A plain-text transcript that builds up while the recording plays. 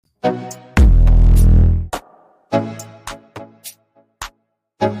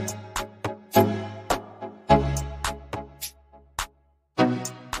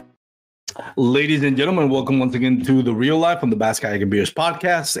Ladies and gentlemen, welcome once again to the Real Life on the Basque Kayak and Beers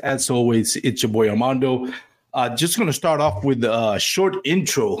podcast. As always, it's your boy Armando. Just going to start off with a short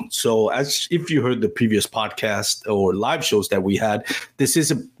intro. So, as if you heard the previous podcast or live shows that we had, this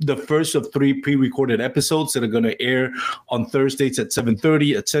is the first of 3 pre-recorded episodes that are going to air on Thursdays at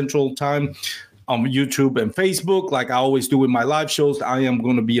 7:30 at Central Time on YouTube and Facebook. Like I always do with my live shows, I am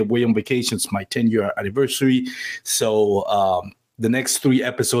going to be away on vacation. It's my 10-year anniversary. So, the next 3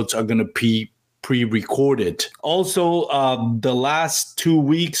 episodes are going to be pre-recorded. Also, the last 2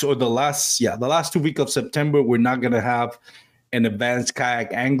 weeks or the last 2 weeks of September, we're not going to have an advanced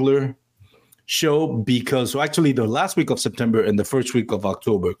kayak angler show because actually the last week of September and the first week of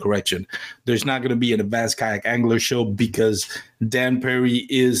October, there's not going to be an advanced kayak angler show because Dan Perry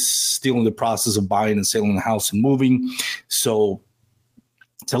is still in the process of buying and selling the house and moving. So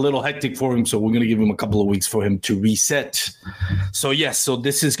it's a little hectic for him, so we're going to give him a couple of weeks for him to reset. So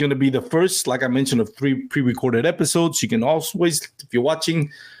this is going to be the first, like I mentioned, of 3 pre-recorded episodes. You can always, if you're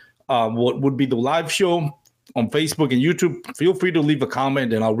watching what would be the live show on Facebook and YouTube, feel free to leave a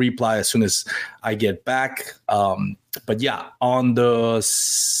comment and I'll reply as soon as I get back. On the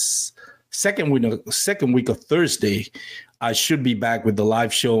second week of Thursday, I should be back with the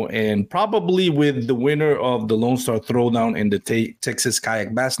live show and probably with the winner of the Lonestar Throwdown and the Texas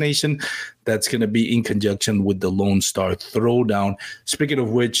Kayak Bass Nation. That's going to be in conjunction with the Lonestar Throwdown. Speaking of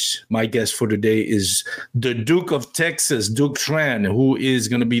which, my guest for today is the Duke of Texas, Duke Tran, who is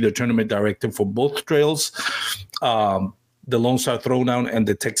going to be the tournament director for both trails, the Lonestar Throwdown and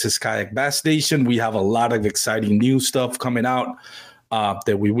the Texas Kayak Bass Nation. We have a lot of exciting new stuff coming out.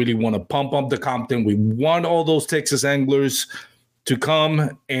 That we really want to pump up the content. We want all those Texas anglers to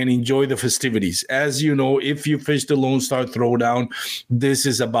come and enjoy the festivities. As you know, if you fish the Lonestar Throwdown, this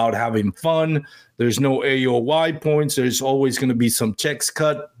is about having fun. There's no AOY points. There's always going to be some checks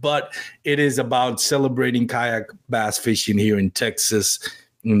cut, but it is about celebrating kayak bass fishing here in Texas,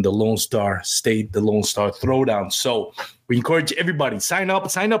 in the Lone Star State, the Lonestar Throwdown. So we encourage everybody, sign up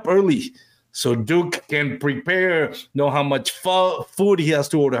early. So Duke can prepare, know how much food he has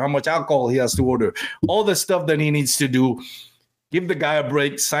to order, how much alcohol he has to order, all the stuff that he needs to do. Give the guy a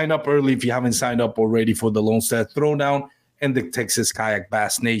break. Sign up early if you haven't signed up already for the Lonestar Throwdown and the Texas Kayak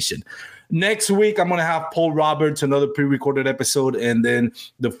Bass Nation. Next week, I'm going to have Paul Roberts, another pre-recorded episode. And then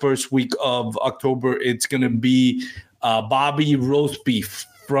the first week of October, it's going to be Bobby Roast Beef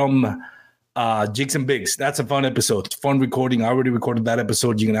from Jigs and Bigs. That's a fun episode. It's fun recording. I already recorded that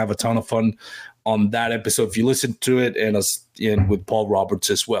episode. You're going to have a ton of fun on that episode if you listen to it and with Paul Roberts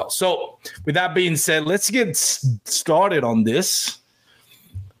as well. So with that being said, let's get started on this.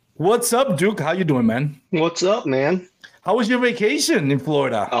 What's up, Duke? How you doing, man? What's up, man? How was your vacation in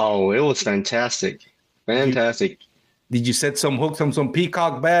Florida? Oh, it was fantastic. Fantastic. Did you set some hooks on some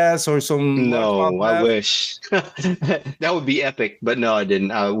peacock bass or some? No, I wish. That would be epic, but no, I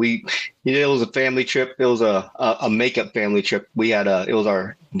didn't. It was a family trip. It was a makeup family trip. It was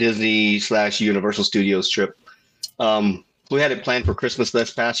our Disney/Universal Studios trip. We had it planned for Christmas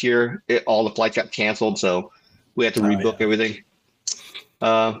this past year. All the flights got canceled, so we had to rebook everything.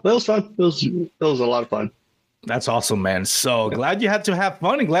 But it was fun. It was a lot of fun. That's awesome, man. So glad you had to have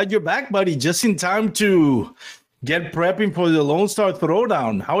fun and glad you're back, buddy. Just in time to get prepping for the Lonestar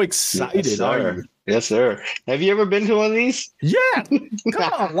Throwdown. How excited are you? Yes, sir. Have you ever been to one of these? Yeah.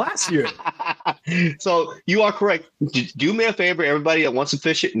 Come on, last year. So you are correct. Do me a favor. Everybody that wants to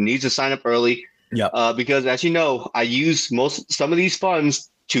fish it needs to sign up early. Yeah. Because as you know, I use some of these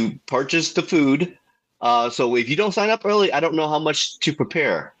funds to purchase the food. So if you don't sign up early, I don't know how much to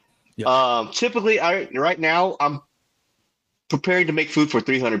prepare. Yeah. Typically, right now, I'm preparing to make food for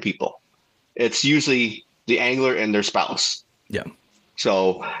 300 people. It's usually the angler and their spouse. Yeah.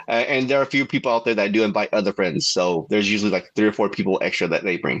 So, and there are a few people out there that do invite other friends. So there's usually like 3 or 4 people extra that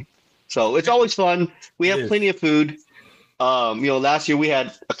they bring. So it's always fun. We have plenty of food. Last year we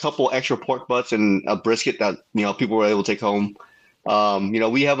had a couple extra pork butts and a brisket that, people were able to take home.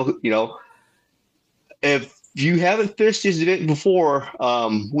 We have, if you haven't fished this event before,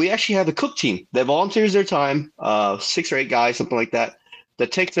 we actually have the cook team that volunteers their time, 6 or 8 guys, something like that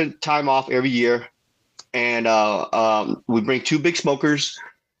takes the time off every year. And we bring 2 big smokers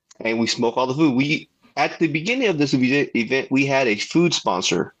and we smoke all the food. At the beginning of this event, we had a food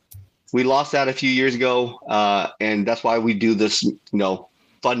sponsor. We lost that a few years ago. And that's why we do this,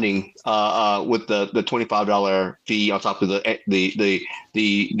 funding with the $25 fee on top of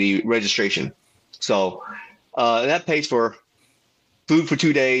the registration. So that pays for food for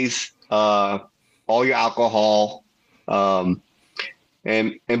 2 days, all your alcohol. And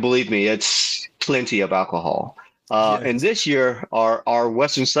believe me, it's plenty of alcohol. And this year, our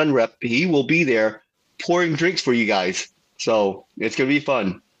Western Sun rep, he will be there pouring drinks for you guys. So it's gonna be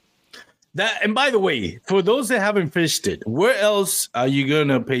fun. And by the way, for those that haven't fished it, where else are you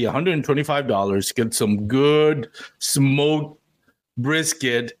gonna pay $125, get some good smoked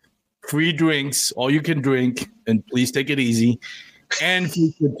brisket, free drinks, all you can drink, and please take it easy, and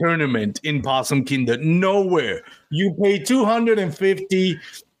fish the tournament in Possum Kingdom? Nowhere. You pay $250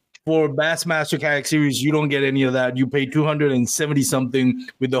 for Bassmaster Kayak Series. You don't get any of that. You pay 270 something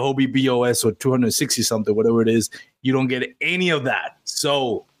with the Hobie BOS, or 260 something, whatever it is. You don't get any of that.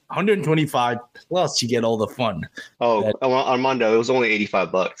 So 125 plus you get all the fun. Oh, Armando, it was only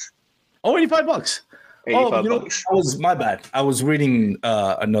 $85. Oh, $85. $85. Bucks. That was my bad. I was reading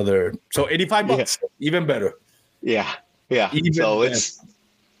another. So $85, even better. Yeah. Even so better. It's.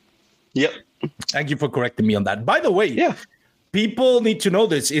 Yep. Thank you for correcting me on that. By the way, people need to know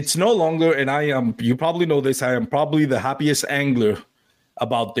this. It's no longer, and you probably know this, I am probably the happiest angler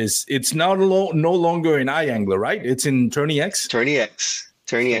about this. It's now no longer in iAngler, right? It's in Tourney X. Tourney X.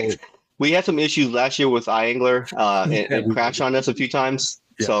 We had some issues last year with iAngler. It crashed on us a few times.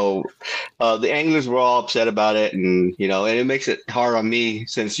 Yeah. So the anglers were all upset about it, and and it makes it hard on me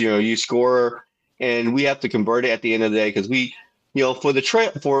since you score and we have to convert it at the end of the day, because we for the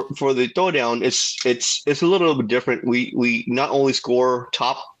for the throwdown, it's a little bit different. We not only score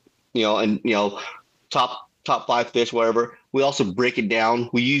top top 5 fish, whatever. We also break it down.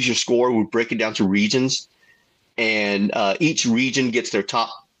 We use your score. We break it down to regions, and each region gets their top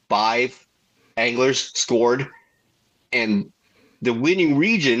 5 anglers scored, and the winning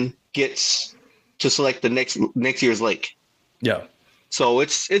region gets to select the next year's lake. Yeah. So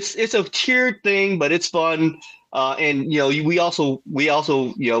it's a tiered thing, but it's fun. And we also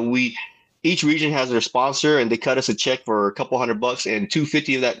each region has their sponsor, and they cut us a check for a couple $100, and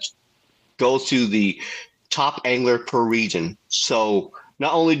 $250 of that goes to the top angler per region. So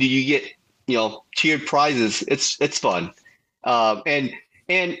not only do you get tiered prizes, it's fun.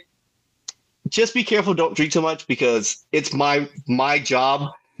 And just be careful, don't drink too much, because it's my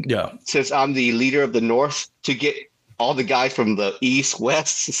job. Yeah. Since I'm the leader of the North, to get all the guys from the East,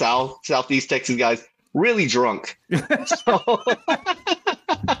 West, South, Southeast Texas guys really drunk.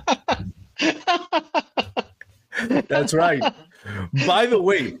 That's right. By the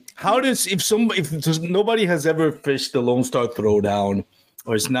way, how does if nobody has ever fished the Lonestar Throwdown,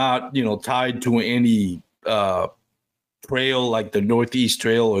 or is not tied to any trail like the Northeast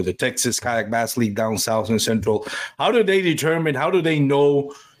Trail or the Texas Kayak Bass League down south and central, how do they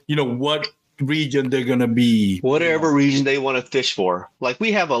know what region they're going to be? Whatever region they want to fish for. Like,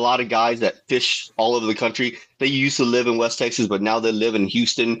 we have a lot of guys that fish all over the country. They used to live in West Texas, but now they live in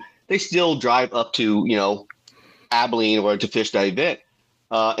Houston. They still drive up to Abilene or to fish that event,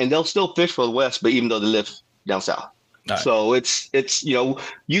 and they'll still fish for the West, but even though they live down south. Right. So it's you,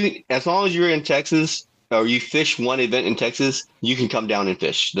 as long as you're in Texas or you fish one event in Texas, you can come down and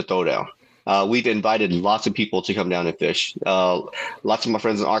fish the Throwdown. We've invited lots of people to come down and fish. Lots of my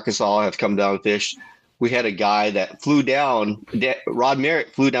friends in Arkansas have come down and fished. We had a guy that flew down, Rod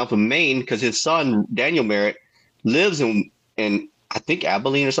Merritt flew down from Maine because his son, Daniel Merritt, lives in I think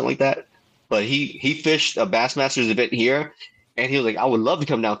Abilene or something like that. But he fished a Bassmasters event here, and he was like, I would love to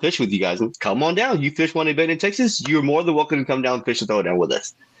come down and fish with you guys. And come on down. You fish one event in Texas, you're more than welcome to come down and fish the Throwdown with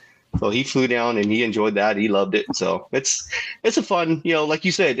us. So he flew down and he enjoyed that. He loved it. So it's a fun, like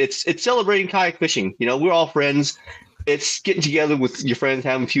you said, it's celebrating kayak fishing. We're all friends. It's getting together with your friends,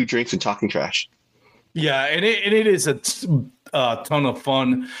 having a few drinks and talking trash. Yeah, and it is a ton of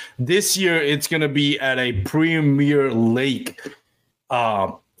fun. This year, it's going to be at a premier lake.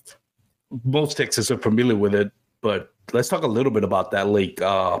 Most Texans are familiar with it, but let's talk a little bit about that lake,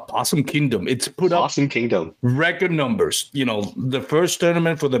 Possum Kingdom. It's put up Possum Kingdom record numbers. The first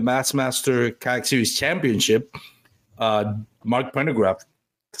tournament for the Bassmaster Kayak Series Championship, Mark Pendergraft,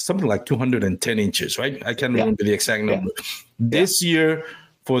 something like 210 inches, right? I can't remember the exact number. Yeah. This year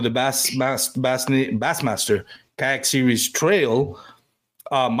for the Bassmaster Kayak Series Trail,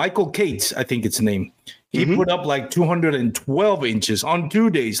 Michael Cates, I think it's the name. He put up like 212 inches on 2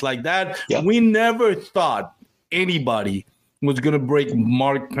 days like that. Yeah. We never thought anybody was going to break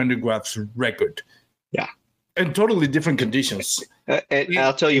Mark Pendergraft's record. Yeah. In totally different conditions. And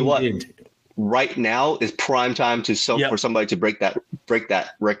I'll tell you what, right now is prime time for somebody to break that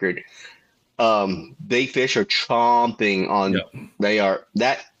record. They fish are chomping on. Yep. They are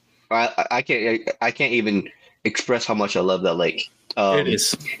that. I can't even express how much I love that lake. It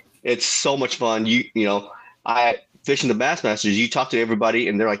is. It's so much fun. I fishing the Bassmasters. You talk to everybody,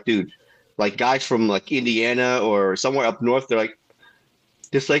 and they're like, dude, like guys from like Indiana or somewhere up north. They're like,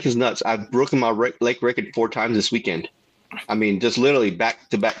 This lake is nuts. I've broken my lake record 4 times this weekend. I mean, just literally back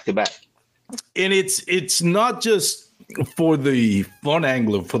to back to back. And it's not just for the fun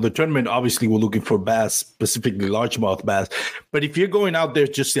angler. For the tournament, obviously, we're looking for bass, specifically largemouth bass. But if you're going out there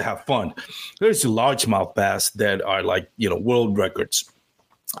just to have fun, there's largemouth bass that are like, world records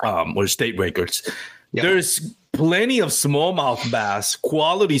or state records. Yep. There's plenty of smallmouth bass,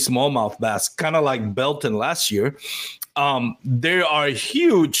 quality smallmouth bass, kind of like Belton last year. There are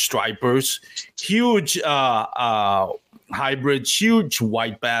huge stripers, huge hybrids, huge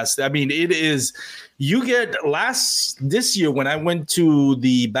white bass. I mean, it is. You get this year when I went to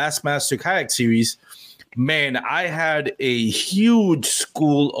the Bassmaster Kayak Series, man, I had a huge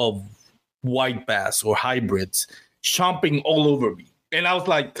school of white bass or hybrids chomping all over me. And I was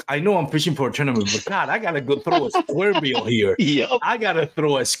like, I know I'm fishing for a tournament, but God, I got to go throw a square bill here. Yep. I got to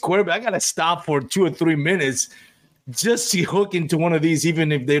throw a square bill. I got to stop for 2 or 3 minutes just to hook into one of these,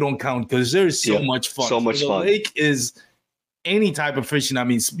 even if they don't count, because there's so much fun. So much fun. The lake is any type of fishing. I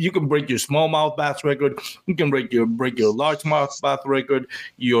mean, you can break your smallmouth bass record. You can break your largemouth bass record,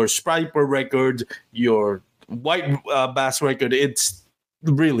 your striper record, your white bass record. It's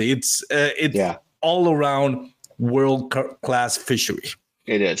all around world-class fishery.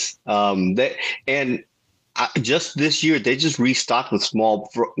 It is. Just this year, they just restocked with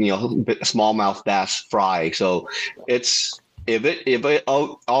smallmouth bass fry. So if it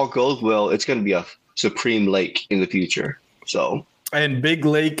all goes well, it's going to be a supreme lake in the future. So, and Big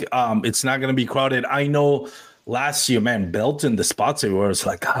Lake, it's not going to be crowded. I know last year, man, Belton, the spots everywhere, it's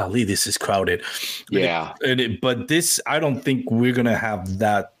like, golly, this is crowded. Yeah. But this, I don't think we're going to have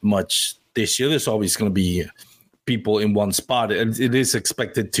that much this year. There's always going to be people in one spot. It is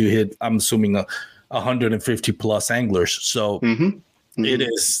expected to hit, I'm assuming, 150 plus anglers. So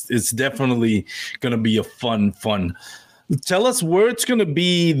it's definitely going to be a fun. Tell us where it's going to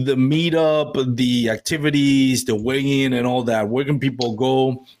be, the meetup, the activities, the weigh-in and all that. Where can people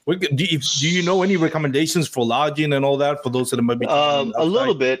go? Do you know any recommendations for lodging and all that for those that might be? A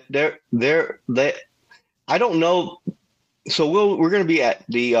little bit. I don't know. So we're going to be at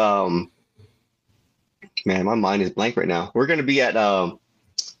the, man, my mind is blank right now. We're going to be at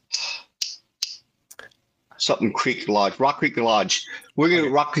something Creek Lodge, Rock Creek Lodge. We're going to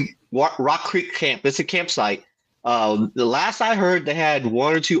Rock Creek Camp. It's a campsite. The last I heard, they had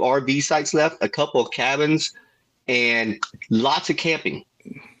 1 or 2 RV sites left, a couple of cabins, and lots of camping.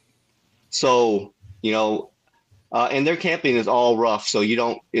 So, and their camping is all rough, so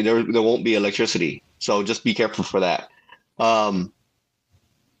there won't be electricity. So just be careful for that. But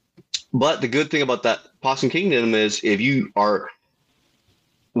the good thing about that Possum Kingdom is if you are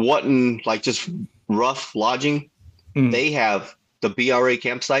wanting like just rough lodging, they have the BRA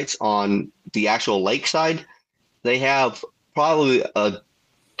campsites on the actual lakeside. They have probably a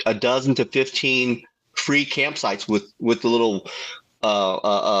dozen to 15 free campsites with the little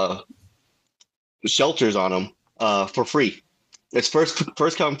shelters on them for free. It's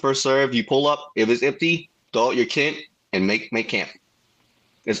first come, first serve. You pull up. If it's empty, throw out your tent and make camp.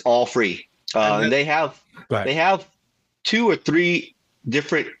 It's all free. And they have 2 or 3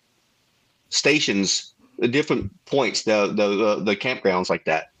 different stations, different points, the campgrounds like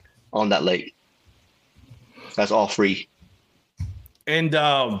that on that lake. That's all free. And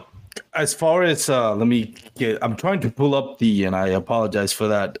as far as I'm trying to pull up and I apologize for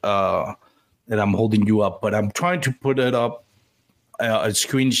that, that I'm holding you up, but I'm trying to put it up a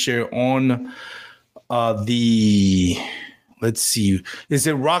screen share on let's see, is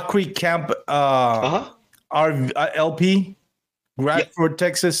it Rock Creek Camp LP, Bradford,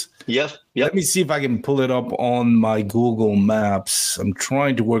 Texas? Yep. Let me see if I can pull it up on my Google Maps. I'm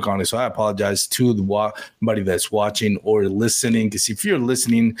trying to work on it, so I apologize to anybody that's watching or listening, because if you're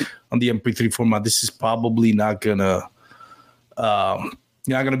listening on the MP3 format, this is probably not gonna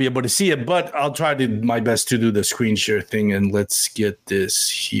you're not gonna be able to see it, but I'll try my best to do the screen share thing. And let's get this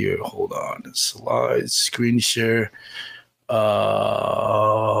here. Hold on, slides, screen share.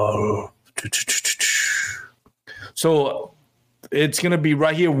 So it's gonna be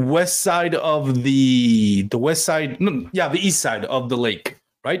right here, west side of the west side. No, yeah, the east side of the lake,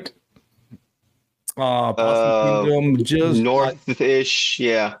 right? Possum Kingdom, just north-ish,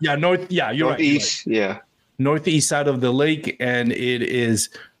 yeah. Yeah, north. Yeah, you're northeast, right. Yeah, northeast side of the lake, and it is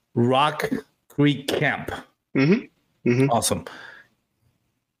Rock Creek Camp. Awesome.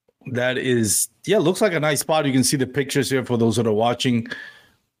 That is, looks like a nice spot. You can see the pictures here for those that are watching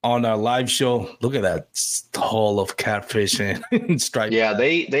on our live show. Look at that haul of catfish and striped. Yeah,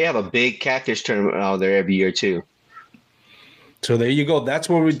 they have a big catfish tournament out there every year too. So there you go. That's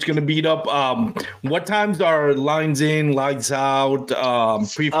where it's going to beat up. What times are lines in, lights out,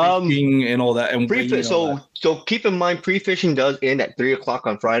 pre-fishing, and all that? And so keep in mind, pre-fishing does end at 3:00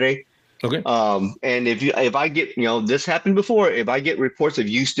 on Friday. Okay. And if I get, this happened before. If I get reports of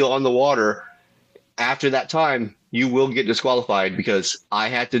you still on the water after that time, you will get disqualified because I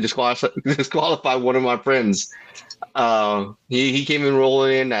had to disqualify one of my friends. He came in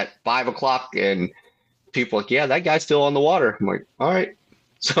rolling in at 5:00 and. People like, yeah, that guy's still on the water. I'm like, all right.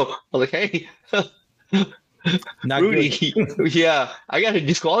 So I'm like, hey, Rudy, yeah, I got to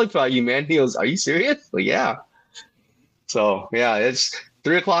disqualify you, man. He goes, are you serious? Like, yeah. So yeah, it's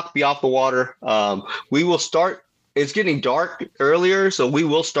 3:00. Be off the water. We will start. It's getting dark earlier, so we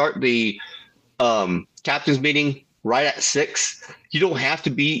will start the captain's meeting right at 6. You don't have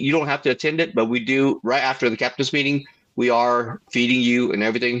to attend it, but we do right after the captain's meeting. We are feeding you and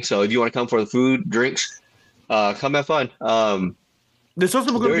everything. So if you want to come for the food, drinks, come have fun. There's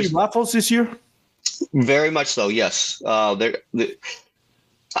also going to be raffles this year. Very much so, yes. I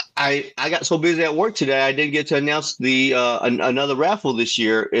got so busy at work today, I didn't get to announce the another raffle this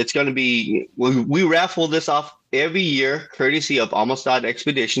year. It's going to be we raffle this off every year, courtesy of Amistad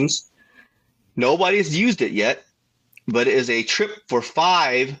Expeditions. Nobody's used it yet, but it is a trip for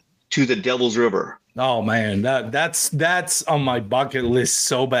 5 to the Devil's River. Oh man, that's on my bucket list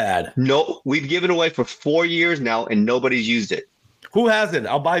so bad. No, we've given away for 4 years now, and nobody's used it. Who has it?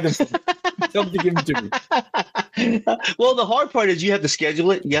 I'll buy them. Tell them to give them to me. Well, the hard part is you have to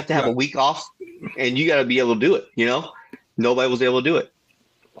schedule it. You have to have a week off, and you got to be able to do it. Nobody was able to do it.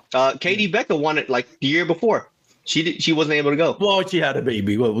 Katie Becca won it like the year before. She wasn't able to go. Well, she had a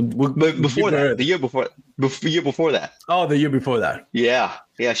baby. But before that, the year before that. Oh, the year before that. Yeah,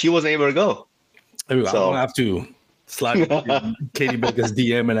 she wasn't able to go. So, I'm gonna have to slide Katie Becca's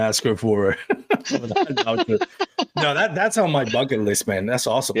DM and ask her for that. No, that's on my bucket list, man. That's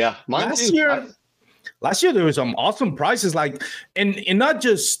awesome. Yeah, last year there was some awesome prizes, like and not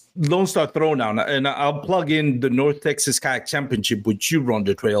just Lone Star Throwdown. And I'll plug in the North Texas Kayak Championship, which you run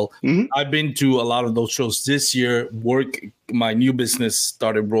the trail. Mm-hmm. I've been to a lot of those shows this year. My new business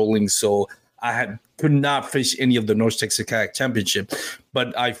started rolling, so I could not fish any of the North Texas Kayak Championship,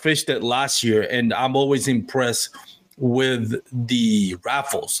 but I fished it last year, and I'm always impressed with the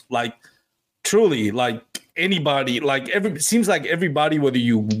raffles. Like truly, like anybody, seems like everybody, whether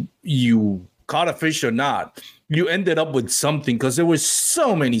you caught a fish or not, you ended up with something because there was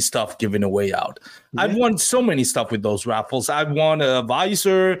so many stuff given away out. Yeah. I've won so many stuff with those raffles. I've won a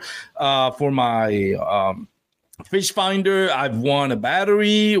visor for my fish finder. I've won a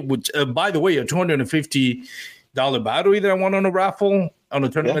battery, which by the way, a $250 battery that I won on a raffle on a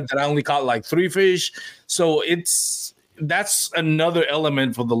tournament that I only caught like 3 fish. So that's another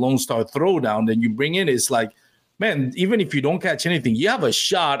element for the Lone Star Throwdown that you bring in. Is like, man, even if you don't catch anything, you have a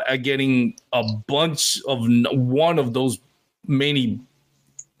shot at getting a bunch of one of those many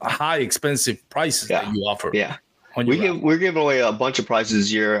high expensive prices that you offer. Yeah, we're giving away a bunch of prizes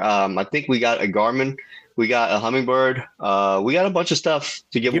this year. I think we got a Garmin. We got a Hummingbird. We got a bunch of stuff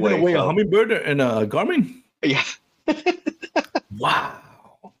to give away. Giving away a Hummingbird and a Garmin? Yeah. Wow.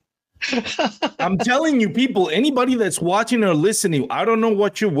 I'm telling you, people, anybody that's watching or listening, I don't know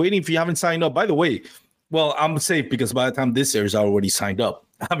what you're waiting if you haven't signed up. By the way, well, I'm safe because by the time this airs, I already signed up.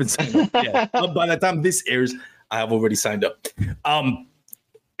 I haven't signed up yet. But by the time this airs, I have already signed up.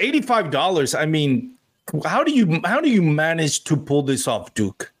 $85. I mean, how do you manage to pull this off,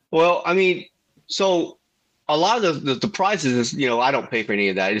 Duke? Well, I mean, so a lot of the prizes is, I don't pay for any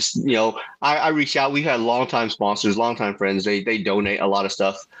of that. It's, I reach out. We've had longtime sponsors, longtime friends. They donate a lot of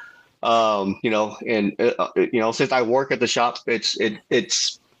stuff. And since I work at the shop,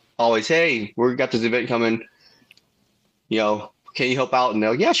 it's always, hey, we got this event coming. Can you help out? And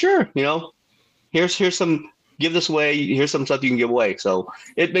they're like, yeah, sure. Here's some, give this away. Here's some stuff you can give away. So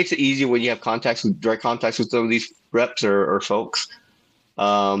it makes it easier when you have direct contacts with some of these reps or folks.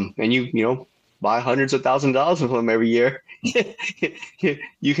 And you buy hundreds of thousands of dollars from them every year.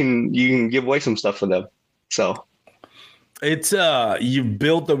 you can give away some stuff for them. So it's you've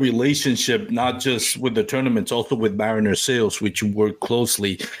built a relationship not just with the tournaments, also with Mariner Sales, which you work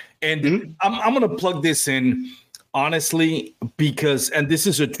closely. And I'm gonna plug this in honestly because, and this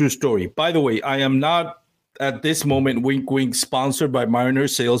is a true story. By the way, I am not at this moment, wink, wink, sponsored by Mariner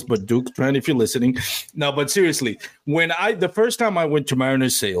Sales, but Duke Trent, if you're listening. No, but seriously, the first time I went to Mariner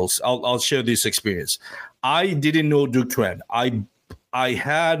Sales, I'll share this experience. I didn't know Duke Trent. I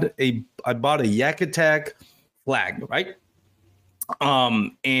bought a Yak Attack flag, right?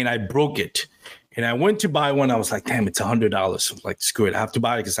 And I broke it. And I went to buy one. I was like, damn, it's $100. Like, screw it. I have to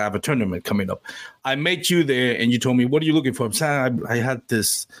buy it because I have a tournament coming up. I met you there and you told me, what are you looking for? I'm saying, I had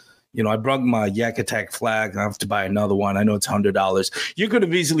this, I brought my Yak Attack flag. I have to buy another one. I know it's $100. You could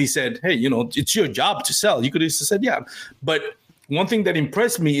have easily said, hey, it's your job to sell. You could have said, yeah. But one thing that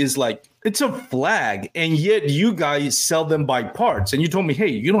impressed me is like, it's a flag, and yet you guys sell them by parts. And you told me, hey,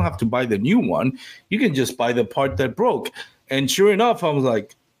 you don't have to buy the new one. You can just buy the part that broke. And sure enough, I was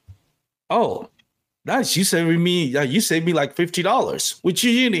like, oh, nice. You saved me like $50, which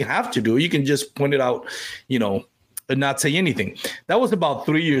you didn't have to do. You can just point it out, and not say anything. That was about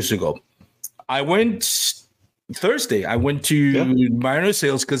 3 years ago. I went Thursday. I went to Mariner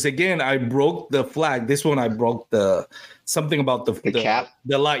Sales because, again, I broke the flag. This one I broke something about the cap,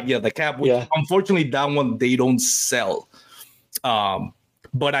 the light, the cap. Which unfortunately, that one they don't sell.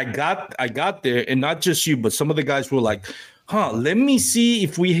 But I got there, and not just you, but some of the guys were like, let me see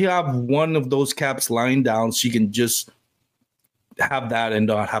if we have one of those caps lying down so you can just have that and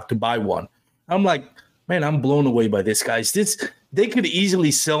not have to buy one. I'm like, man, I'm blown away by this, guys. They could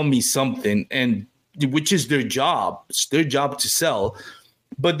easily sell me something, and which is their job. It's their job to sell.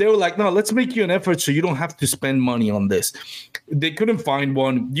 But they were like, no, let's make you an effort so you don't have to spend money on this. They couldn't find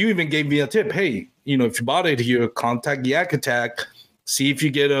one. You even gave me a tip. Hey, if you bought it here, contact Yak Attack, see if you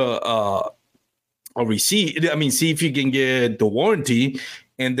get a receipt. I mean, see if you can get the warranty,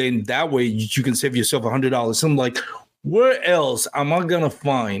 and then that way you can save yourself $100. I'm like, where else am I gonna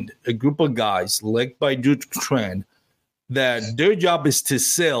find a group of guys led by Dude Trend that their job is to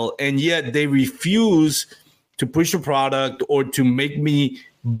sell, and yet they refuse to push a product or to make me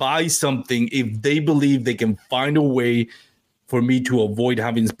buy something if they believe they can find a way for me to avoid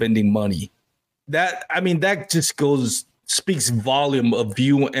spending money? That just speaks volume of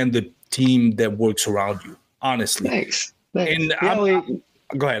you and the team that works around you, honestly. Thanks. And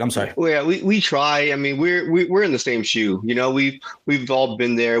go ahead. I'm sorry. Well, yeah, we try. I mean, we're in the same shoe. We've all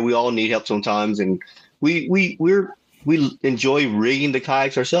been there. We all need help sometimes, and we enjoy rigging the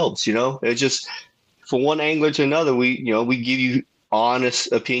kayaks ourselves. It's just from one angler to another. We give you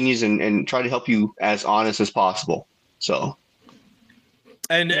honest opinions and try to help you as honest as possible. So,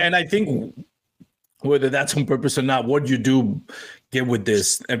 and I think whether that's on purpose or not, what you do get with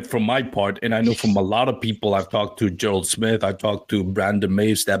this, and from my part, and I know from a lot of people, I've talked to Gerald Smith, I talked to Brandon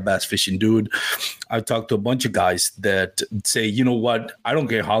Maves, that bass fishing dude. I've talked to a bunch of guys that say, you know what, I don't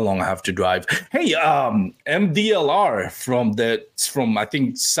care how long I have to drive. Hey, MDLR from I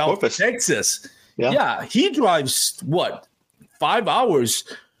think South Texas. Yeah, he drives 5 hours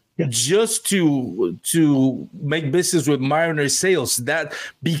just to make business with Mariner Sales. That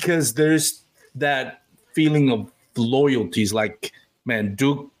because there's that feeling of loyalties. Like, man,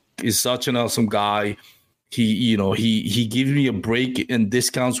 Duke is such an awesome guy. He gives me a break and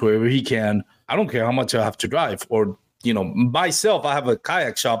discounts wherever he can. I don't care how much I have to drive. Or myself, I have a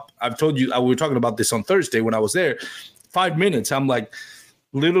kayak shop. I've told you, we were talking about this on Thursday when I was there. 5 minutes. I'm like,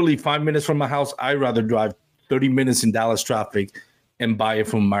 literally 5 minutes from my house. I'd rather drive 30 minutes in Dallas traffic and buy it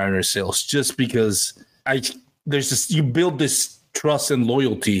from Mariner Sales, just because you build this trust and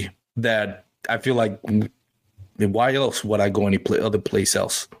loyalty that I feel like, why else would I go other place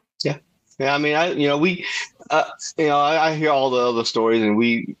else? Yeah. I mean, I hear all the other stories, and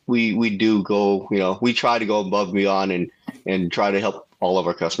we do go, we try to go above and beyond and try to help all of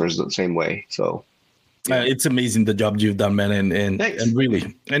our customers the same way. So it's amazing the job you've done, man. And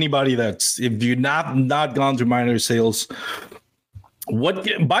really, anybody if you're not gone to Mariner Sales,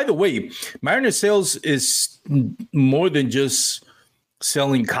 by the way, Mariner Sales is more than just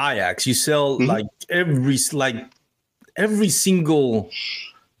selling kayaks. You sell every single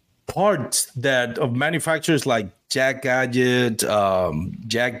part of manufacturers like Jack Gadget,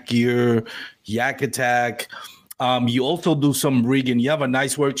 Jack Gear, Yak Attack. You also do some rigging. You have a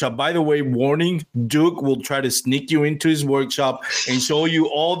nice workshop. By the way, warning, Duke will try to sneak you into his workshop and show you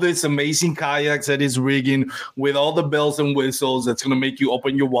all this amazing kayaks that he's rigging with all the bells and whistles. That's going to make you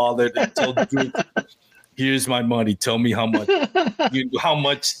open your wallet and tell Duke, here's my money. Tell me how much. How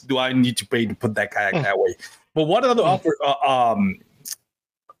much do I need to pay to put that kayak that way? But what other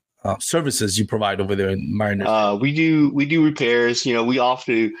services you provide over there in Mariner? We do repairs.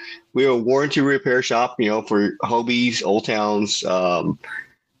 We're a warranty repair shop. For Hobies, Old Towns,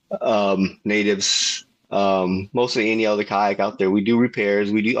 natives, mostly any other kayak out there. We do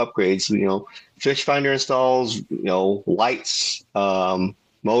repairs. We do upgrades. Fish finder installs. Lights,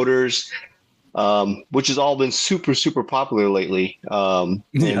 motors. Which has all been super, super popular lately.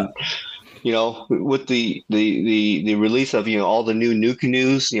 with the release of all the new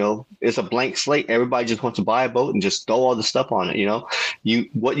canoes, it's a blank slate. Everybody just wants to buy a boat and just throw all the stuff on it.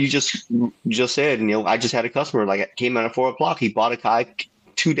 What you just said. I just had a customer like came in at 4 o'clock. He bought a kayak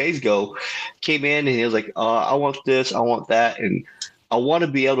 2 days ago, came in and he was like, I want this, I want that, and I want to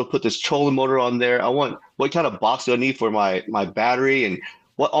be able to put this trolling motor on there. What kind of box do I need for my battery, and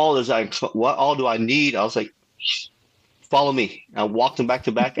what all do I need? I was like, follow me. I walked him back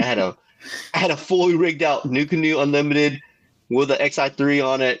to back. I had a fully rigged out new canoe unlimited with an XI3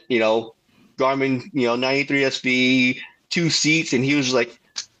 on it, Garmin, 93 SV, 2 seats, and he was like,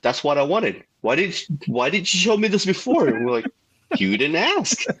 that's what I wanted. Why did you show me this before? And we're like, you didn't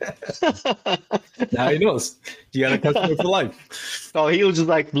ask. Now he knows. You got a customer for life. Oh, he was just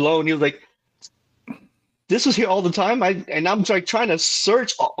like blown. He was like, this was here all the time. And I'm like trying to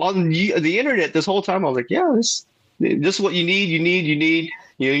search on the internet this whole time. I was like, yeah, this is what you need. You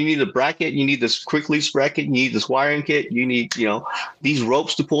need a bracket. You need this quick release bracket. You need this wiring kit. You need, these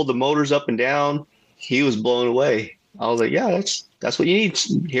ropes to pull the motors up and down. He was blown away. I was like, yeah, that's what you need.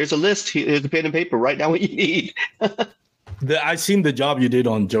 Here's a list. Here's the pen and paper. Write down what you need. I seen the job you did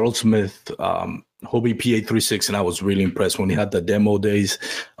on Gerald Smith, Hobie PA36, and I was really impressed when he had the demo days.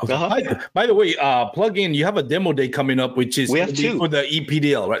 By the way, plug in. You have a demo day coming up, which is we have two for the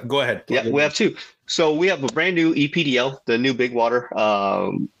EPDL, right? Go ahead. Yeah, we have two. So we have a brand new EPDL, the new big water.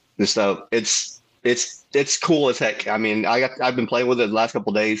 It's cool as heck. I mean, I've been playing with it the last couple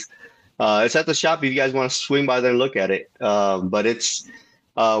of days. It's at the shop if you guys want to swing by there and look at it. But it's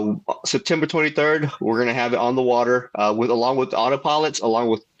September 23rd. We're gonna have it on the water along with the autopilots, along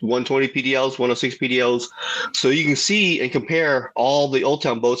with 120 PDLs, 106 PDLs, so you can see and compare all the Old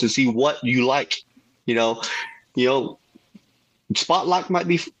Town boats and see what you like. Spotlight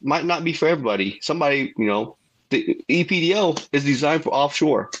might not be for everybody. Somebody, the EPDL is designed for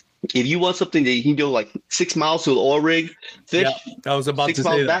offshore. If you want something that you can do like 6 miles to the oil rig, fish, I was about to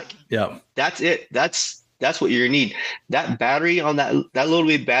say that. Yeah, that's it. That's what you're gonna need. That battery on that little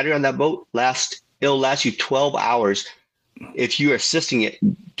bit battery on that boat it'll last you 12 hours if you're assisting it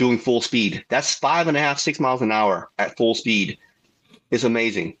doing full speed. That's 5.5, 6 miles an hour at full speed. It's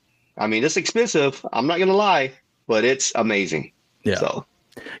amazing. I mean, it's expensive. I'm not gonna lie, but it's amazing. Yeah. So.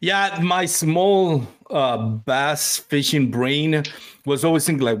 Yeah, my small bass fishing brain was always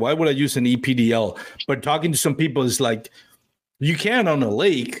thinking like, why would I use an EPDL? But talking to some people is like, you can on a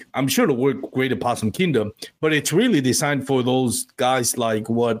lake. I'm sure it'll work great at Possum Kingdom, but it's really designed for those guys like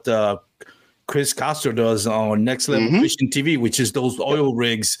what Chris Coster does on Next Level Fishing TV, which is those oil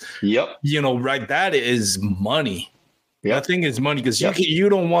rigs. Yep. Right? That is money. Yep. That thing is money because you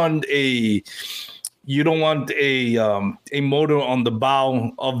don't want a motor on the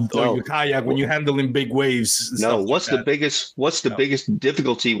bow of your kayak when you're handling big waves. No, what's the biggest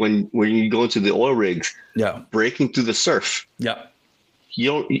difficulty when you go into the oil rigs? Yeah, breaking through the surf. Yeah,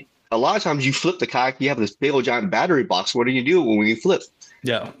 a lot of times you flip the kayak, you have this big old giant battery box. What do you do when you flip?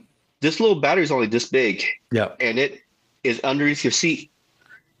 Yeah, this little battery is only this big. Yeah, and it is underneath your seat.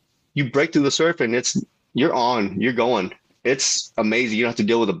 You break through the surf and you're going. It's amazing. You don't have to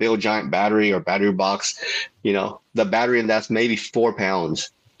deal with a big giant battery or battery box. The battery in that's maybe 4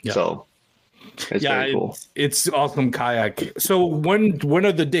 pounds. Yeah. So it's very cool. It's awesome kayak. So when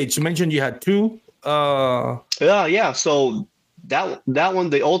are the dates? You mentioned you had two. Yeah. So that one,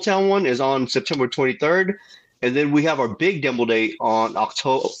 the Old Town one, is on September 23rd, and then we have our big demo day on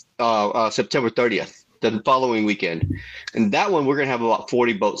September 30th. The following weekend, and that one we're gonna have about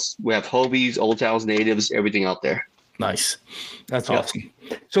 40 boats. We have Hobies, Old Towns, Natives, everything out there. Nice. That's awesome.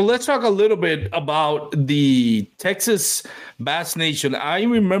 So let's talk a little bit about the Texas Bass Nation. I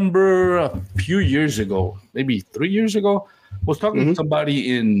remember a few years ago, maybe 3 years ago, I was talking to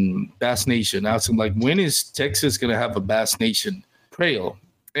somebody in Bass Nation. I asked him, like, when is Texas going to have a Bass Nation trail?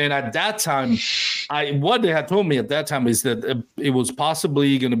 And at that time, what they had told me at that time is that it was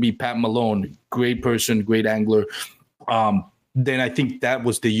possibly going to be Pat Malone, great person, great angler. Then I think that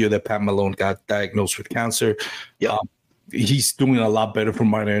was the year that Pat Malone got diagnosed with cancer. Yeah. He's doing a lot better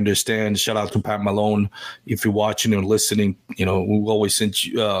from what I understand. Shout out to Pat Malone. If you're watching or listening, we always send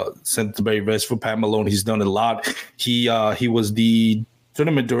the very best for Pat Malone. He's done a lot. He was the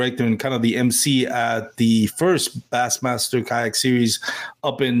tournament director and kind of the MC at the first Bassmaster Kayak Series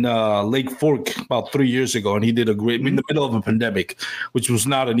up in Lake Fork about 3 years ago. And he did a great, in the middle of a pandemic, which was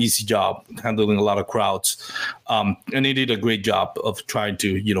not an easy job, handling a lot of crowds. And he did a great job of trying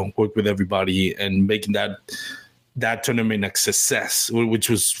to, work with everybody and making that tournament a success, which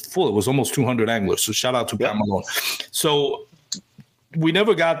was full. It was almost 200 anglers. So shout out to Pat Malone. So we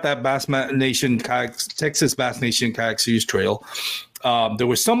never got that Texas Bass Nation Kayak Series trail. There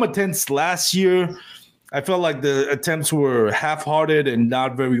were some attempts last year. I felt like the attempts were half-hearted and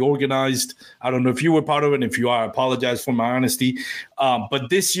not very organized. I don't know if you were part of it. If you are, I apologize for my honesty. But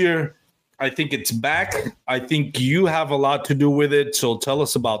this year, I think it's back. I think you have a lot to do with it. So tell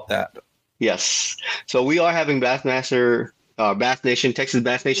us about that. Yes. So we are having Bass Nation, Texas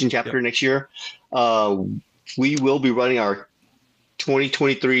Bass Nation chapter next year. We will be running our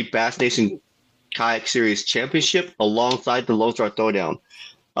 2023 Bass Nation Kayak Series Championship alongside the Lonestar Throwdown.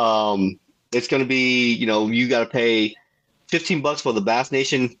 It's going to be, you got to pay $15 for the Bass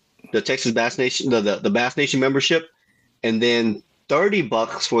Nation, the Texas Bass Nation, the Bass Nation membership, and then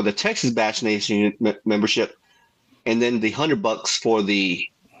 $30 for the Texas Bass Nation membership, and then the $100 for the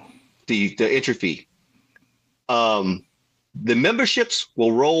entry fee. The memberships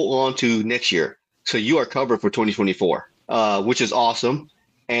will roll on to next year, so you are covered for 2024, which is awesome.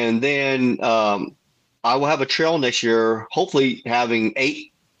 And then I will have a trail next year, hopefully having eight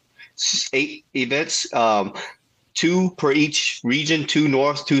events, 2 per each region, 2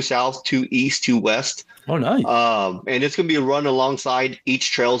 north, 2 south, 2 east, 2 west. Oh, nice. And it's going to be a run alongside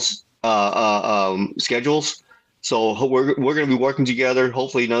each trail's schedules. So we're going to be working together.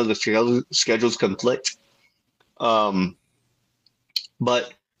 Hopefully none of the schedules conflict. But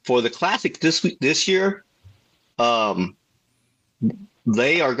for the Classic this year, they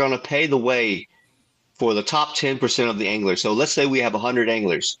are going to pay the way for the top 10% of the anglers. So let's say we have 100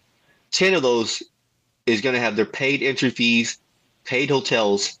 anglers. 10 of those is going to have their paid entry fees, paid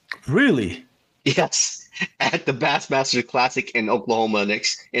hotels. Really? Yes, at the Bassmaster Classic in Oklahoma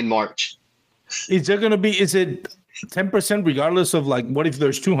in March. Is it 10% regardless of what if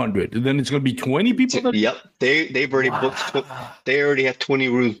there's 200? Then it's going to be 20 people? Yep. They've already booked. They already have 20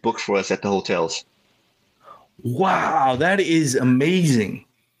 rooms booked for us at the hotels. Wow, that is amazing.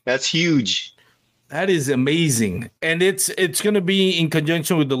 That's huge. That is amazing. And it's going to be in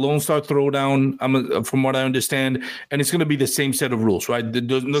conjunction with the Lonestar Throwdown, from what I understand. And it's going to be the same set of rules, right?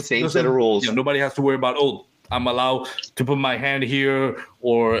 Same set of rules. Nobody has to worry about, I'm allowed to put my hand here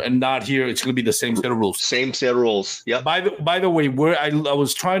and not here. It's going to be the same set of rules. Same set of rules. Yeah. By the way, where I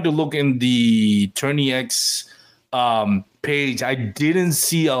was trying to look in the Tourney X page, I didn't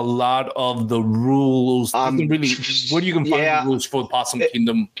see a lot of the rules. Where you can find the rules for Possum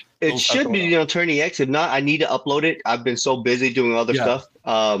Kingdom. It should be Tourney X. If not, I need to upload it. I've been so busy doing other stuff.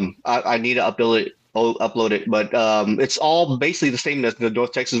 I need to upload it. But it's all basically the same as the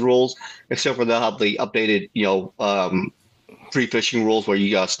North Texas rules, except for they'll have the updated, pre-fishing rules where you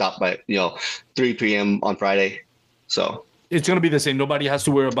got to stop by, 3 p.m. on Friday. So it's going to be the same. Nobody has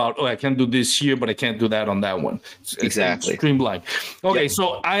to worry about, I can't do this here, but I can't do that on that one. Exactly. Streamlined. Okay,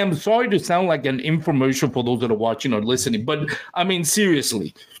 So I am sorry to sound like an infomercial for those that are watching or listening, but I mean,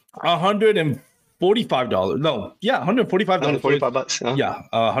 seriously, $145. No, yeah, $145. $145. Yeah,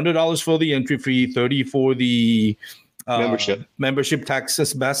 $100 for the entry fee, $30 for the membership,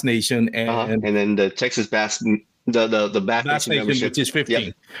 Texas Bass Nation, and then the Texas Bass, the Bass Nation membership, which is $15.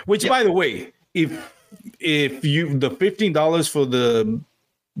 Yep. Which, by the way, if you the $15 for the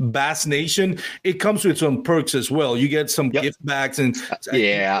Bass Nation, it comes with some perks as well. You get some gift bags and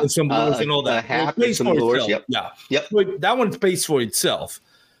some lures and all that. Hat and some lures. Yep. But that one pays for itself.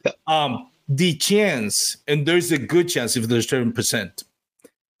 Yep. The chance, and there's a good chance if there's 10%,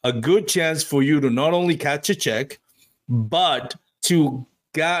 a good chance for you to not only catch a check, but to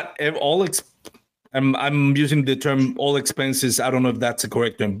get all I'm using the term all expenses. I don't know if that's the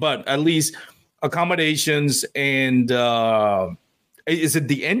correct term, but at least accommodations and is it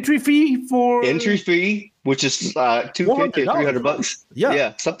the entry fee for entry fee, which is $250 or $300?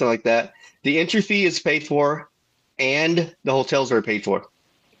 Yeah, something like that. The entry fee is paid for, and the hotels are paid for.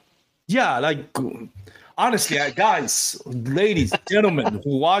 Yeah, honestly, guys, ladies, gentlemen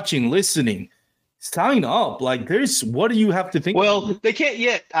who are watching, listening, sign up. What do you have to think? Well, they can't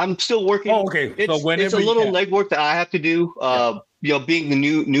yet. I'm still working. Oh, okay. It's a little legwork that I have to do. Being the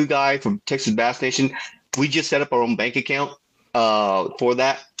new guy from Texas Bass Nation, we just set up our own bank account for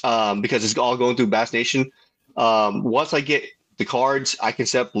that because it's all going through Bass Nation. Once I get the cards, I can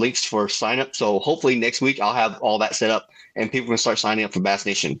set up links for sign up. So hopefully next week I'll have all that set up and people can start signing up for Bass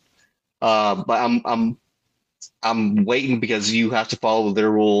Nation. But I'm waiting because you have to follow their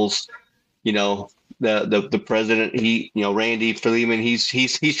rules. The president, Randy Freeman,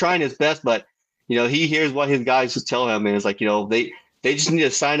 he's trying his best, but he hears what his guys tell him, and it's they just need to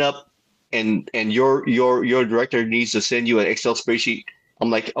sign up, and your director needs to send you an Excel spreadsheet.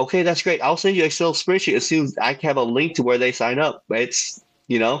 I'm like, okay, that's great. I'll send you an Excel spreadsheet as soon as I have a link to where they sign up. But it's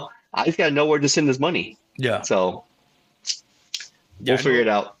I just gotta know where to send this money. Yeah. So we'll figure it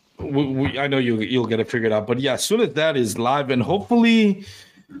out. I know you'll get it figured out. But yeah, as soon as that is live, and hopefully,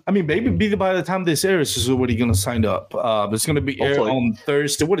 I mean, maybe by the time this airs, is already going to sign up. It's going to be air on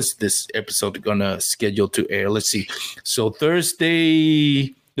Thursday. What is this episode going to schedule to air? Let's see. So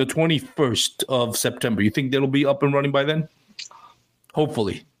Thursday, the 21st of September. You think that'll be up and running by then?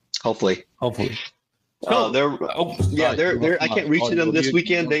 Hopefully. So, they're I can't reach them this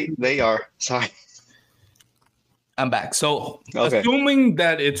weekend. They are. Sorry. I'm back. So assuming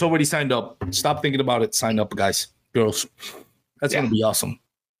that it's already signed up, stop thinking about it. Sign up, guys, girls. That's going to be awesome.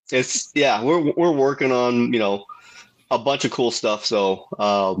 We're working on, a bunch of cool stuff. So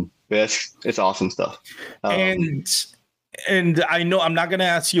it's awesome stuff. And I know I'm not going to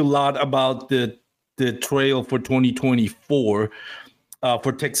ask you a lot about the trail for 2024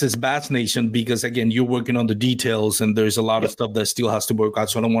 for Texas Bass Nation, because again, you're working on the details and there's a lot of stuff that still has to work out.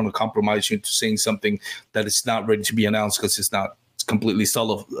 So I don't want to compromise you into saying something that is not ready to be announced because it's completely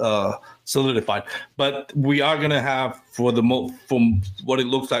solidified. But we are going to have, from what it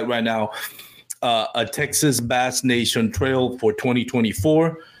looks like right now, a Texas Bass Nation trail for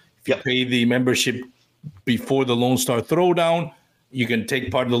 2024. If you pay the membership before the Lonestar Throwdown, you can take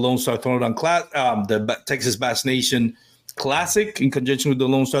part of the Lonestar Throwdown class, the Texas Bass Nation Classic, in conjunction with the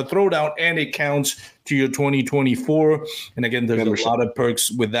Lonestar Throwdown, and it counts to your 2024. And again, there's a lot of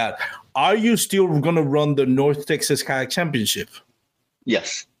perks with that. Are you still going to run the North Texas Kayak Championship?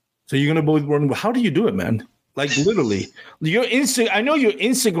 Yes. So you're going to both run. How do you do it, man? Like literally, I know your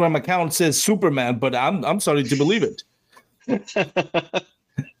Instagram account says Superman, but I'm sorry to believe it.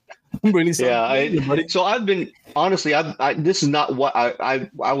 I'm really sorry. So I've been honestly, this is not what I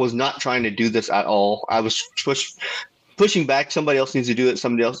was not trying to do this at all. I was pushing back. Somebody else needs to do it.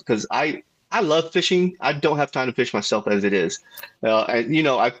 Somebody else, because I love fishing. I don't have time to fish myself as it is.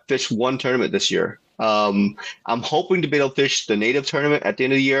 I fished one tournament this year. I'm hoping to be able to fish the native tournament at the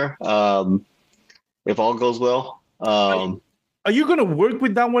end of the year, if all goes well. Are you going to work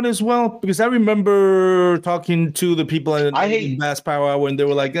with that one as well? Because I remember talking to the people at Bass Power Hour, and they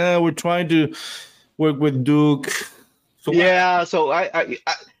were like, we're trying to work with Duke. So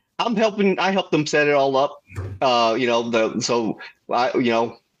I'm helping. I help them set it all up.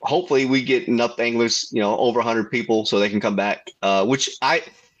 Hopefully we get enough anglers, over 100 people so they can come back.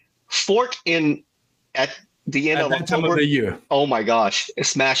 Fork in at the end of October, time of the year. Oh my gosh, a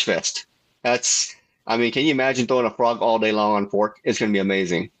Smash Fest. Can you imagine throwing a frog all day long on Fork? It's going to be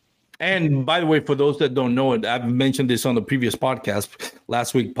amazing. And by the way, for those that don't know it, I've mentioned this on the previous podcast,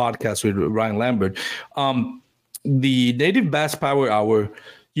 last week podcast with Ryan Lambert. The Native Bass Power Hour,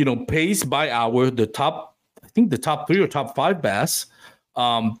 pays by hour, the top 3 or top 5 bass.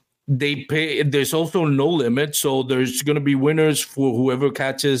 They pay. There's also no limit. So there's going to be winners for whoever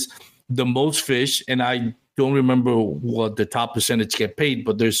catches the most fish. And I don't remember what the top percentage get paid,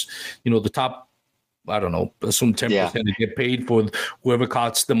 but there's, the top, I don't know, assume 10% to get paid for whoever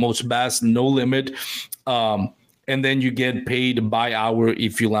caught the most bass, no limit. And then you get paid by hour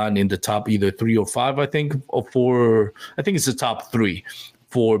if you land in the top either 3 or 5, I think, or 4. I think it's the top 3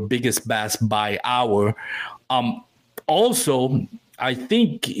 for biggest bass by hour. Also, I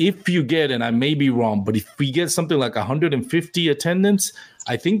think if you get, and I may be wrong, but if we get something like 150 attendance,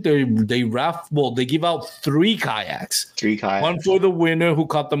 I think they give out 3 kayaks. 3 kayaks. One for the winner who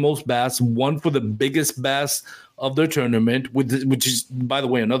caught the most bass, one for the biggest bass of their tournament, which is, by the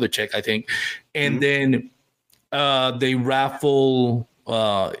way, another check, I think. And then they raffle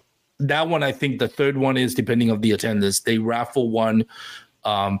that one. I think the third one is, depending on the attendance, they raffle one.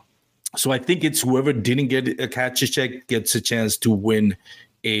 So I think it's whoever didn't get a catch check gets a chance to win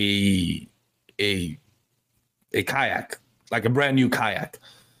a kayak, like a brand new kayak.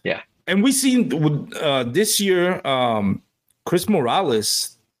 Yeah. And we seen this year, Chris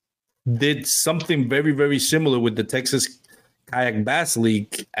Morales did something very, very similar with the Texas Kayak Bass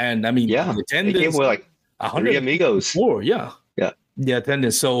League. And I mean, the attendance, they came with like 100 amigos. Yeah.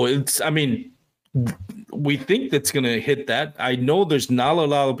 Attendance. So we think that's going to hit that. I know there's not a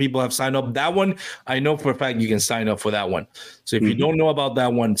lot of people have signed up. That one, I know for a fact you can sign up for that one. So if you don't know about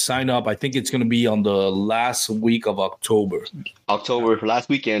that one, sign up. I think it's going to be on the last week of October. Last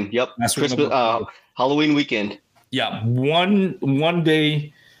weekend. Yep. Christmas, Halloween weekend. Yeah. One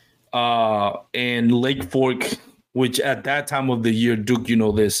day in Lake Fork, which at that time of the year, Duke,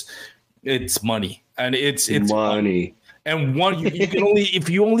 it's money. And it's money. And you can only, if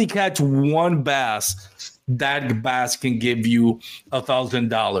you only catch one bass, that bass can give you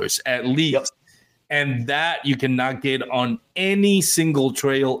 $1,000 at least. Yep. And that you cannot get on any single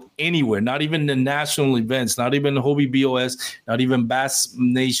trail anywhere, not even the national events, not even Hobie BOS, not even Bass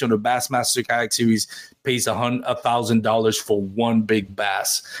Nation or Bassmaster Kayak Series pays $1,000 for one big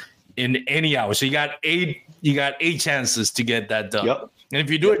bass. in any hour. So you got eight chances to get that done. Yep. And if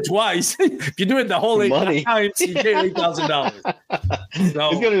you do it twice, if you do it the whole 8 times, you get $8,000. So,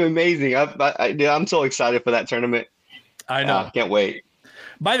 it's going to be amazing. I'm so excited for that tournament. I know. Can't wait.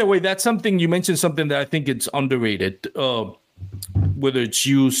 By the way, that's something you mentioned, something that I think it's underrated. Whether it's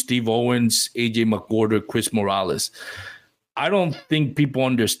you, Steve Owens, AJ McWhorter, Chris Morales, I don't think people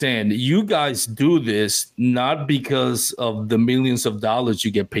understand. You guys do this not because of the millions of dollars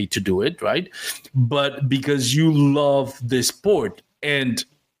you get paid to do it, right? But because you love the sport. And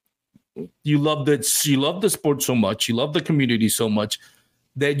you love the sport so much, you love the community so much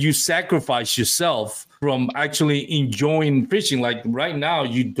that you sacrifice yourself from actually enjoying fishing. Like right now,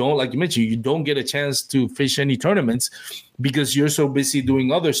 you don't, like you mentioned, you don't get a chance to fish any tournaments because you're so busy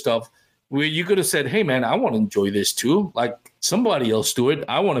doing other stuff where you could have said, hey man, I want to enjoy this too. Like somebody else do it.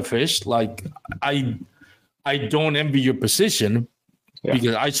 I want to fish. Like I don't envy your position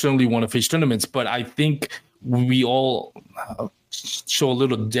because I certainly want to fish tournaments, but I think we all show a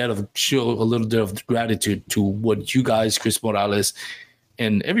little debt of gratitude to what you guys, Chris Morales,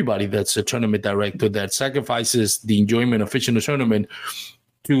 and everybody that's a tournament director that sacrifices the enjoyment of fishing a tournament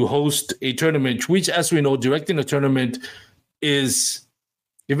to host a tournament, which, as we know, directing a tournament is,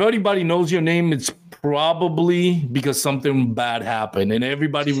 if everybody knows your name, it's probably because something bad happened. And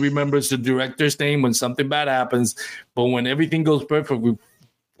everybody remembers the director's name when something bad happens. But when everything goes perfect, we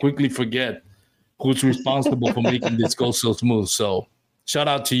quickly forget who's responsible for making this go so smooth. So shout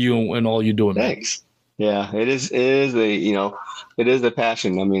out to you and all you're doing. Thanks. Man. Yeah, it is the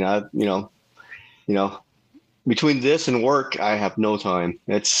passion. I mean, between this and work, I have no time.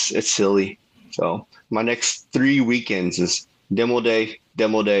 It's silly. So my next 3 weekends is demo day,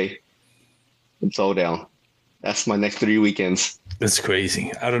 and Throwdown. That's my next 3 weekends. That's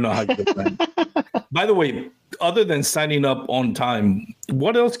crazy. I don't know how you do that. By the way, other than signing up on time,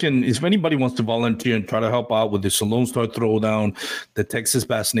 what else if anybody wants to volunteer and try to help out with the Lonestar Throwdown, the Texas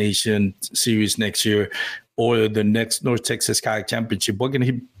Bass Nation series next year, or the next North Texas Kayak Championship, where can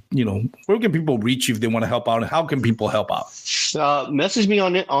people reach you if they want to help out, and how can people help out? Message me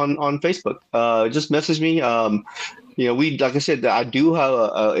on Facebook. Just message me. Like I said, I do have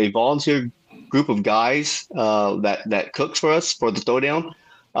a volunteer group of guys that cooks for us for the Throwdown.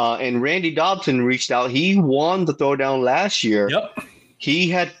 And Randy Dobson reached out. He won the Throwdown last year. Yep. He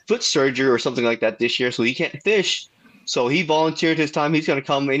had foot surgery or something like that this year, so he can't fish. So he volunteered his time. He's going to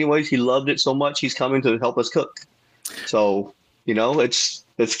come anyways. He loved it so much. He's coming to help us cook. So, it's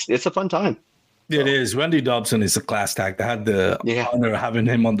a fun time. It is. Randy Dobson is a class act. I had the honor of having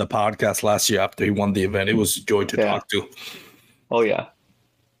him on the podcast last year after he won the event. It was a joy to talk to. Oh, yeah.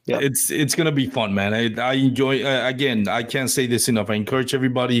 Yeah, it's gonna be fun, man. I enjoy. Again, I can't say this enough. I encourage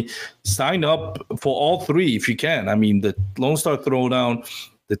everybody, sign up for all three if you can. I mean, the Lonestar Throwdown,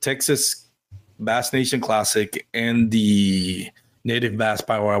 the Texas Bass Nation Classic, and the Native Bass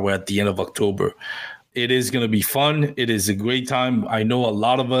Power Hour at the end of October. It is gonna be fun. It is a great time. I know a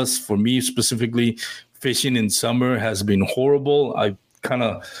lot of us, for me specifically, fishing in summer has been horrible. I've kind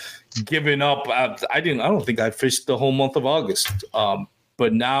of given up. I don't think I fished the whole month of August.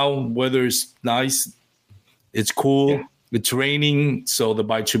 But now weather's nice. It's cool. Yeah. It's raining, so the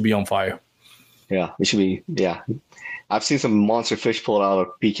bite should be on fire. Yeah, it should be. Yeah. I've seen some monster fish pulled out of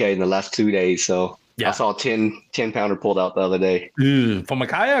PK in the last 2 days. So I saw a 10-pounder pulled out the other day. From a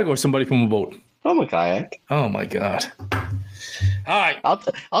kayak or somebody from a boat? From a kayak. Oh, my God. All right.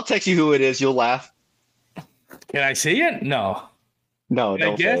 I'll text you who it is. You'll laugh. Can I see it? No. No,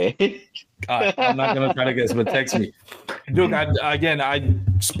 don't say it. I'm not going to try to guess, but text me. Dude,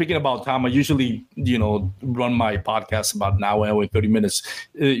 speaking about time, I usually, run my podcast about an hour and 30 minutes.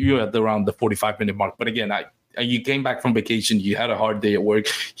 You're at around the 45-minute mark. But again, you came back from vacation. You had a hard day at work.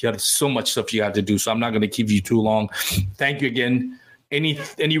 You had so much stuff you had to do. So I'm not going to keep you too long. Thank you again.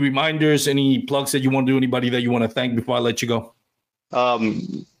 Any reminders, any plugs that you want to do, anybody that you want to thank before I let you go?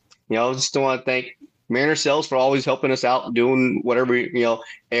 Just want to thank Mariner Sales for always helping us out, doing whatever,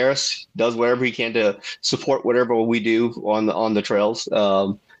 Eris does whatever he can to support whatever we do on the trails.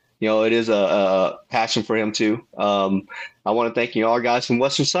 It is a passion for him too. I want to thank, our guys from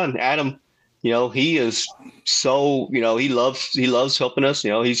Western Sun, Adam. He is so, he loves helping us.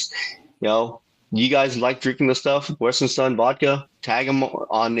 He's, you guys like drinking the stuff, Western Sun vodka, tag him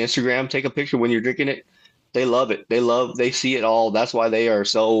on Instagram, take a picture when you're drinking it. They love it. They see it all. That's why they are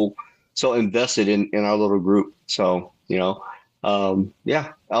so invested in our little group. So, yeah.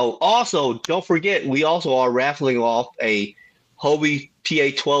 Oh, also, don't forget, we also are raffling off a Hobie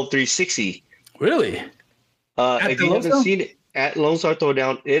PA-12 360. Really? If you haven't seen it at Lonestar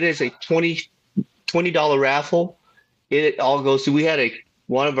Throwdown, it is a $20 raffle. It all goes to, we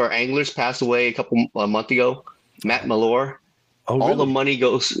one of our anglers passed away a month ago, Matt Malore. Oh, really? All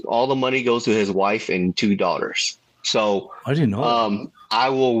the money goes to his wife and 2 daughters. So I didn't know that. I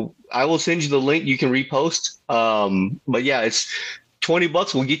will send you the link. You can repost. But yeah, it's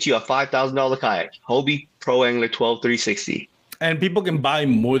 $20 will get you a $5,000 kayak. Hobie Pro Angler 12 360. And people can buy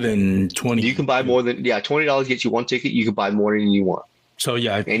more than 20. You can buy more than $20 gets you one ticket. You can buy more than you want. So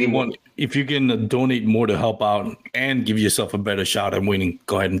yeah, if you can donate more to help out and give yourself a better shot at winning,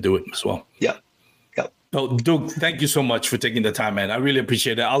 go ahead and do it as well. Yeah. So Duke, thank you so much for taking the time, man. I really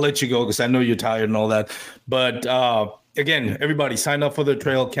appreciate it. I'll let you go because I know you're tired and all that. But again, everybody sign up for the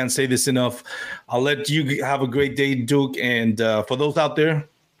trail. Can't say this enough. I'll let you have a great day, Duke. And for those out there,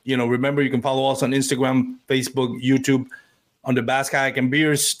 remember you can follow us on Instagram, Facebook, YouTube under Bass Kayak and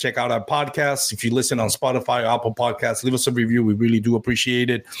Beers. Check out our podcasts. If you listen on Spotify or Apple Podcasts, leave us a review. We really do appreciate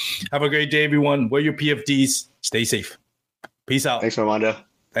it. Have a great day, everyone. Wear your PFDs. Stay safe. Peace out. Thanks, Armando.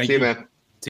 Thank See you, man.